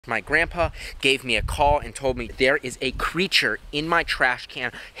My grandpa gave me a call and told me there is a creature in my trash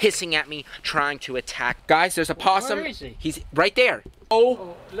can hissing at me, trying to attack. Guys, there's a possum. Where is he? He's right there.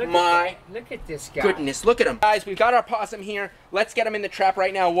 Oh my look at this guy. goodness, look at him. Guys, we've got our possum here. Let's get him in the trap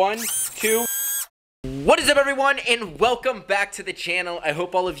right now. 1, 2. What is up, everyone, and welcome back to the channel. I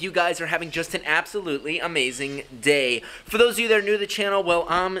hope all of you guys are having just an absolutely amazing day. For those of you that are new to the channel, well,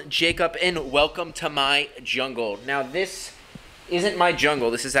 I'm Jacob, and welcome to my jungle. Now, this isn't my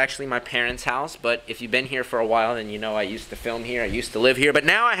jungle. This is actually my parents' house, but if you've been here for a while, then you know I used to film here. I used to live here, but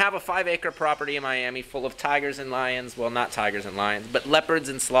now I have a 5-acre property in Miami full of tigers and lions. Well, not tigers and lions, but leopards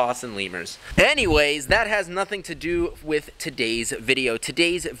and sloths and lemurs. Anyways, that has nothing to do with today's video.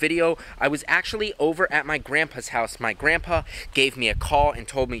 Today's video, I was actually over at my grandpa's house. My grandpa gave me a call and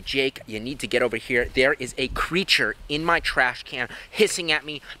told me, Jake, you need to get over here. There is a creature in my trash can hissing at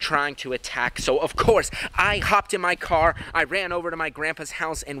me, trying to attack. So, of course, I hopped in my car. I ran over to my grandpa's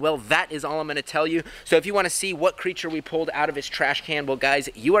house, and well, that is all I'm going to tell you. So if you want to see what creature we pulled out of his trash can, well, guys,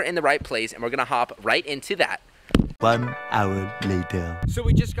 you are in the right place, and we're going to hop right into that. 1 hour later. So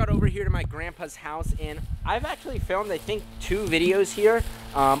we just got over here to my grandpa's house, and I've actually filmed, I think, 2 videos here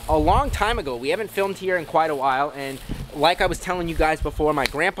a long time ago. We haven't filmed here in quite a while, and like I was telling you guys before, my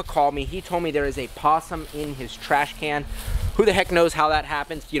grandpa called me. He told me there is a possum in his trash can. Who the heck knows how that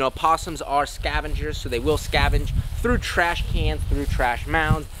happens? You know, possums are scavengers, so they will scavenge through trash cans, through trash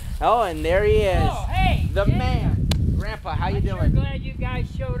mounds. Oh, and there he is. Oh, hey, the Jake. Man. Grandpa, how you doing? I'm sure glad you guys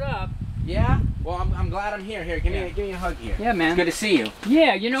showed up. Yeah? Well, I'm glad I'm here. Here, give me a hug here. Yeah, man. It's good to see you.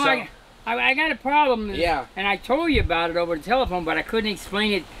 Yeah, you know, So- I got a problem. Yeah. And I told you about it over the telephone, but I couldn't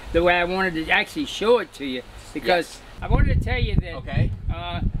explain it the way I wanted to actually show it to you. Because I wanted to tell you that Okay.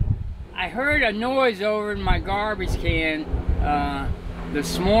 I heard a noise over in my garbage can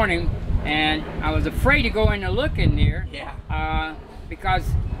this morning, and I was afraid to go in to look in there. Yeah. Because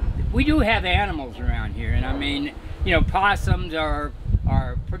we do have animals around here, and I mean, you know, possums are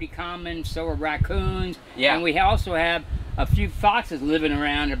pretty common, so are raccoons. Yeah. And we also have a few foxes living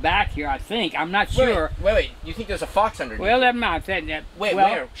around the back here, I think. I'm not sure. Wait. You think there's a fox underneath? Well, never mind. That, Wait, well,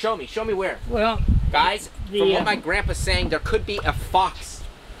 where? Show me where. Well, Guys, from what my grandpa's saying, there could be a fox.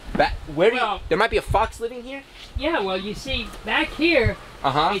 There might be a fox living here? yeah, well, you see, back here,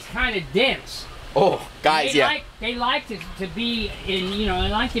 Uh-huh. it's kind of dense. Oh, guys, They like to be in, you know, they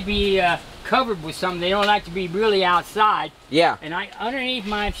like to be covered with something. They don't like to be really outside. Yeah. And underneath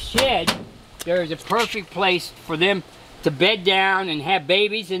my shed, there's a perfect place for them to bed down and have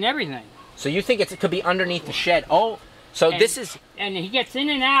babies and everything. So you think it could be underneath the shed? Oh, so this is... And he gets in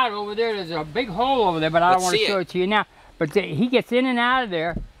and out over there. There's a big hole over there, but I don't want to show it to you now. But he gets in and out of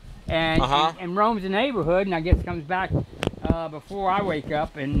there and, and roams the neighborhood, and I guess comes back before I wake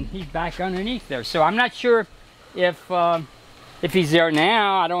up, and he's back underneath there. So I'm not sure if he's there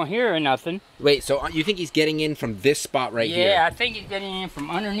now. I don't hear nothing. Wait, so you think he's getting in from this spot right here? Yeah, I think he's getting in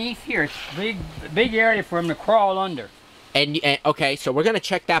from underneath here. It's a big area for him to crawl under. And okay, so we're gonna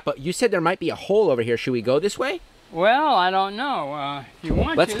check that, but you said there might be a hole over here. Should we go this way? Well, I don't know. If you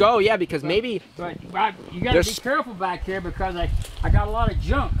want Let's to. go, yeah, because maybe... But you gotta be careful back here because I got a lot of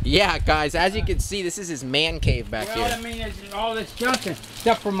junk. Yeah, guys, as you can see, this is his man cave back Well, here. I mean, there's all this junk and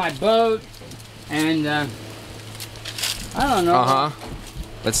stuff from my boat, and I don't know. Uh-huh.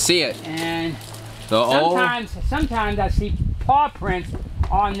 Let's see it. And The sometimes I see paw prints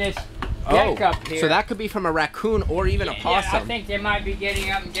on this deck up here. So that could be from a raccoon or even a possum. Yeah, I think they might be getting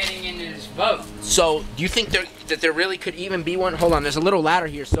up and getting into this boat. So, do you think that there really could even be one? Hold on, there's a little ladder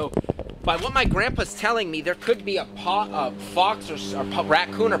here. So, by what my grandpa's telling me, there could be a fox or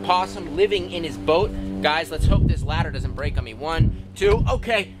raccoon or possum living in his boat. Guys, let's hope this ladder doesn't break on me. 1, 2,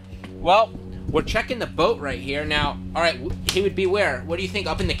 okay. Well, we're checking the boat right here. Now, all right, he would be where? What do you think,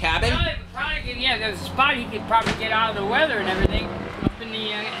 up in the cabin? Well, yeah, there's a spot he could probably get out of the weather and everything up in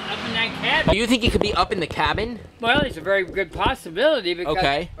that cabin. Do you think he could be up in the cabin? Well, it's a very good possibility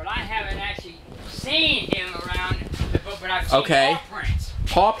because, but I haven't actually seen him around the boat, but I've seen paw prints.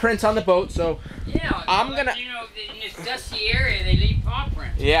 Paw prints on the boat, so yeah, I'm gonna... You know, in this dusty area, they leave paw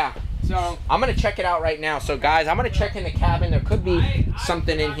prints. Yeah. So I'm gonna check it out right now. So guys, I'm gonna check in the cabin. There could be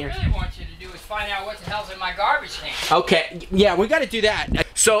something in here. What I really want you to do is find out what the hell's in my garbage can. Okay, yeah, we gotta do that.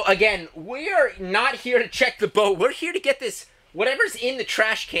 So again, we are not here to check the boat. We're here to get this, whatever's in the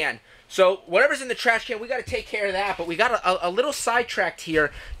trash can. So whatever's in the trash can, we gotta take care of that. But we got a little sidetracked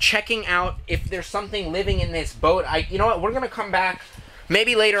here, checking out if there's something living in this boat. You know what, we're gonna come back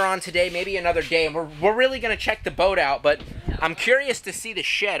maybe later on today, maybe another day, and we're really gonna check the boat out. But I'm curious to see the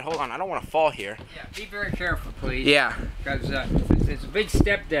shed. Hold on, I don't want to fall here. Yeah, be very careful, please. Yeah. Because it's a big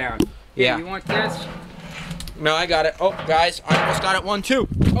step down. Yeah. You want this? No, I got it. Oh, guys, I almost got it 1, 2.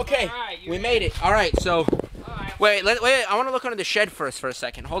 Okay, right, we made it. All right, so right. wait. I want to look under the shed first for a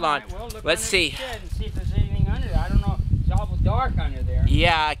second. Hold on. Right, well, Let's see. The shed and see if there's anything under there. I don't know. It's awful dark under there.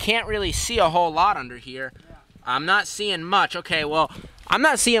 Yeah, I can't really see a whole lot under here. Yeah. I'm not seeing much. Okay, well, I'm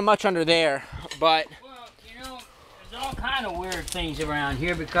not seeing much under there, but. Well, you know, there's all kind of weird things around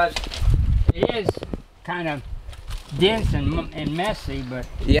here because it is kind of dense and messy, but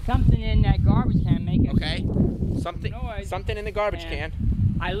yeah. Something in that garbage can make it. Okay. Something in the garbage can.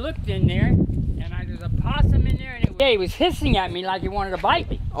 I looked in there, and there's a possum in there, and he was hissing at me like he wanted to bite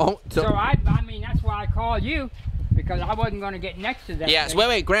me. Oh, so I mean, that's why I called you, because I wasn't going to get next to that. Yes. thing.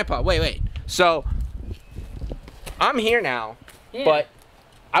 Wait, Grandpa. Wait. So I'm here now, Yeah. but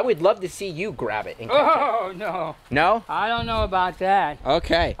I would love to see you grab it and catch Oh no. No? I don't know about that.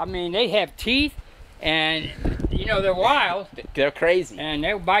 Okay. I mean, they have teeth, and you know they're wild. They're crazy. And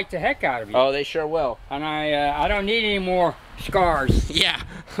they'll bite the heck out of you. Oh, they sure will. And I don't need any more scars. Yeah.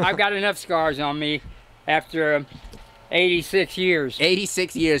 I've got enough scars on me after 86 years.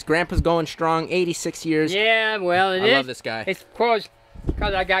 86 years. Grandpa's going strong. 86 years. Yeah, well, I love this guy. It's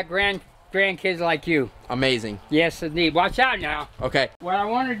because I got grandkids like you. Amazing. Yes, indeed. Watch out now. Okay. What I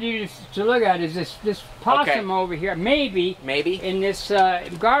wanted you to look at is this possum over here. Maybe in this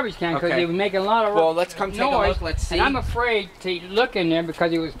garbage can, because he was making a lot of noise. Well, let's come take a look. Let's see. And I'm afraid to look in there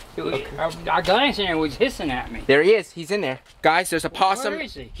because I glanced in there, it was hissing at me. There he is. He's in there. Guys, there's a possum. Where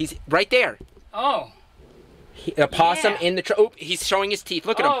is he? He's right there. Oh. A possum in the oh, he's showing his teeth.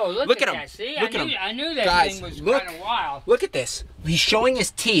 Look at him. Oh, look at him. That. See, look at him. I knew that Guys, thing was look, kind of wild. Look at this. He's showing his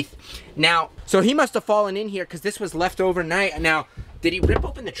teeth. Now, so he must have fallen in here because this was left overnight. Now, did he rip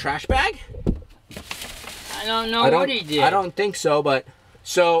open the trash bag? I don't know what he did. I don't think so, but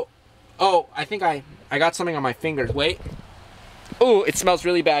so, oh, I think I got something on my fingers. Wait. Oh, it smells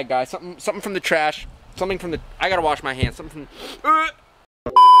really bad, guys. Something from the trash. Something from the. I gotta wash my hands. Something from.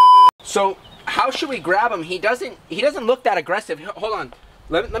 So. How should we grab him? He doesn't look that aggressive. Hold on.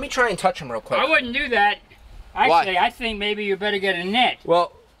 Let me try and touch him real quick. I wouldn't do that. Actually, I think maybe you better get a net.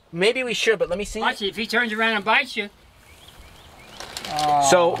 Well, maybe we should, but let me see. Watch it. If he turns around and bites you.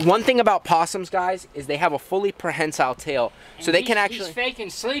 So one thing about possums, guys, is they have a fully prehensile tail, so they can actually. He's faking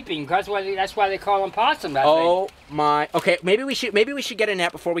sleeping. That's why they call him possum. Oh my. Okay, maybe we should get a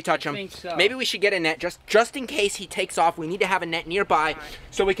net before we touch him. I think so. Maybe we should get a net just in case he takes off. We need to have a net nearby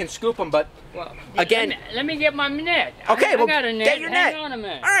so we can scoop him. But again, let me get my net. Okay, I got a net. Get your net. Hang on a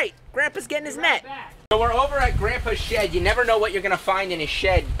minute. All right, Grandpa's getting his net. So we're over at Grandpa's shed. You never know what you're gonna find in his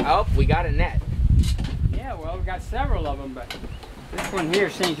shed. Oh, we got a net. Yeah, well, we got several of them, but this one here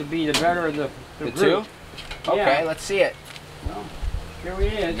seems to be the better of the group. Two? Okay, let's see it. Well, here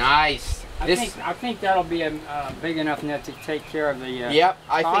he is. Nice. I think that'll be a big enough net to take care of the Yep,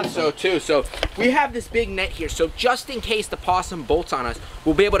 I think so too. So we have this big net here, so just in case the possum bolts on us,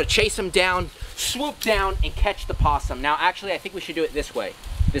 we'll be able to chase him down, swoop down, and catch the possum. Now, actually, I think we should do it this way.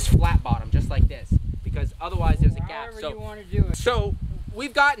 This flat bottom, just like this, because otherwise there's a gap. However you want to do it. So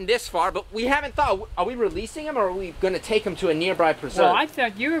we've gotten this far, but we haven't thought, are we releasing him or are we going to take him to a nearby preserve? Well, I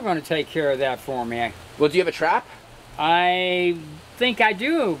thought you were going to take care of that for me. Well, do you have a trap? I think I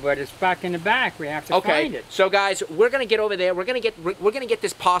do, but it's back in the back. We have to find it. So guys, we're gonna get over there. We're gonna get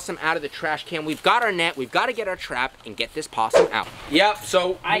this possum out of the trash can. We've got our net. We've got to get our trap and get this possum out. Yep.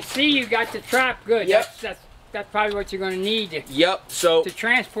 So I see you got the trap. Good. Yep. That's probably what you're going to need. So to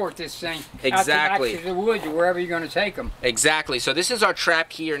transport this thing. Exactly. Out to the woods or wherever you're going to take them. Exactly. So this is our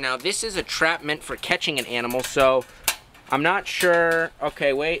trap here. Now this is a trap meant for catching an animal. So I'm not sure.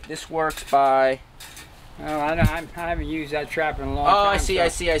 Okay, wait. This works by. Oh, I haven't used that trap in a long time. Oh, I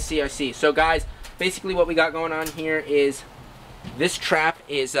see. So guys, basically what we got going on here is this trap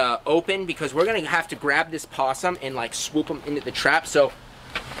is open because we're gonna have to grab this possum and like swoop him into the trap. So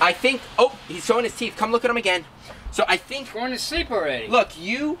I think, oh, he's showing his teeth. Come look at him again. So I think he's going to sleep already. Look,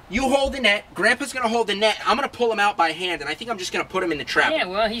 you hold the net. Grandpa's gonna hold the net. I'm gonna pull him out by hand, and I think I'm just gonna put him in the trap. Yeah,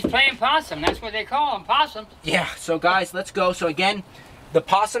 well, he's playing possum. That's what they call him, possum. Yeah. So guys, let's go. So again, the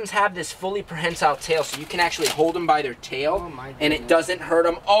possums have this fully prehensile tail, so you can actually hold them by their tail, and it doesn't hurt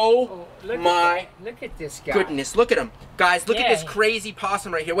them. Oh my! Look at this guy. Goodness, look at him, guys. Look at this crazy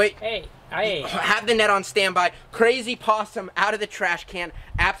possum right here. Wait. Hey. Have the net on standby. Crazy possum out of the trash can.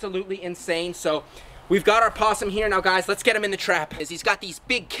 Absolutely insane. So we've got our possum here now, guys. Let's get him in the trap. He's got these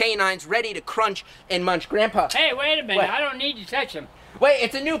big canines ready to crunch and munch. Grandpa. Hey, wait a minute. What? I don't need to touch him. Wait,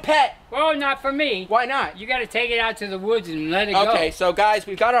 it's a new pet. Well, not for me. Why not? You got to take it out to the woods and let it go. Okay, so guys,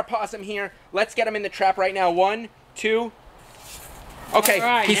 we've got our possum here. Let's get him in the trap right now. 1, 2. Okay,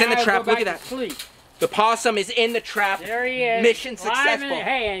 right, he's in the trap. Look at that. Sleep. The possum is in the trap. There he is. Mission successful.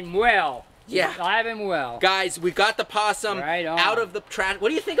 Hey, and well. Yeah. Alive and well. Guys, we got the possum out of the trash. What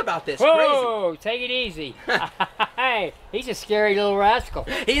do you think about this? Whoa, take it easy. Hey, he's a scary little rascal.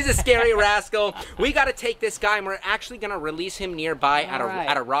 He's a scary rascal. We got to take this guy, and we're actually going to release him nearby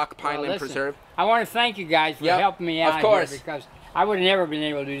at a rock pineland preserve. I want to thank you guys for helping me out here, because I would have never been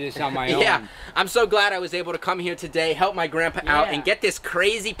able to do this on my own. Yeah, I'm so glad I was able to come here today, help my grandpa out, and get this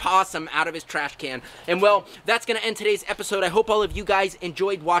crazy possum out of his trash can. And well, that's going to end today's episode. I hope all of you guys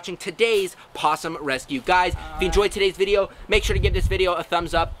enjoyed watching today's possum rescue. Guys, if you enjoyed today's video, make sure to give this video a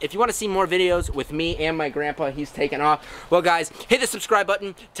thumbs up. If you want to see more videos with me and my grandpa, he's taken off. Well, guys, hit the subscribe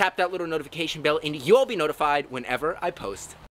button, tap that little notification bell, and you'll be notified whenever I post.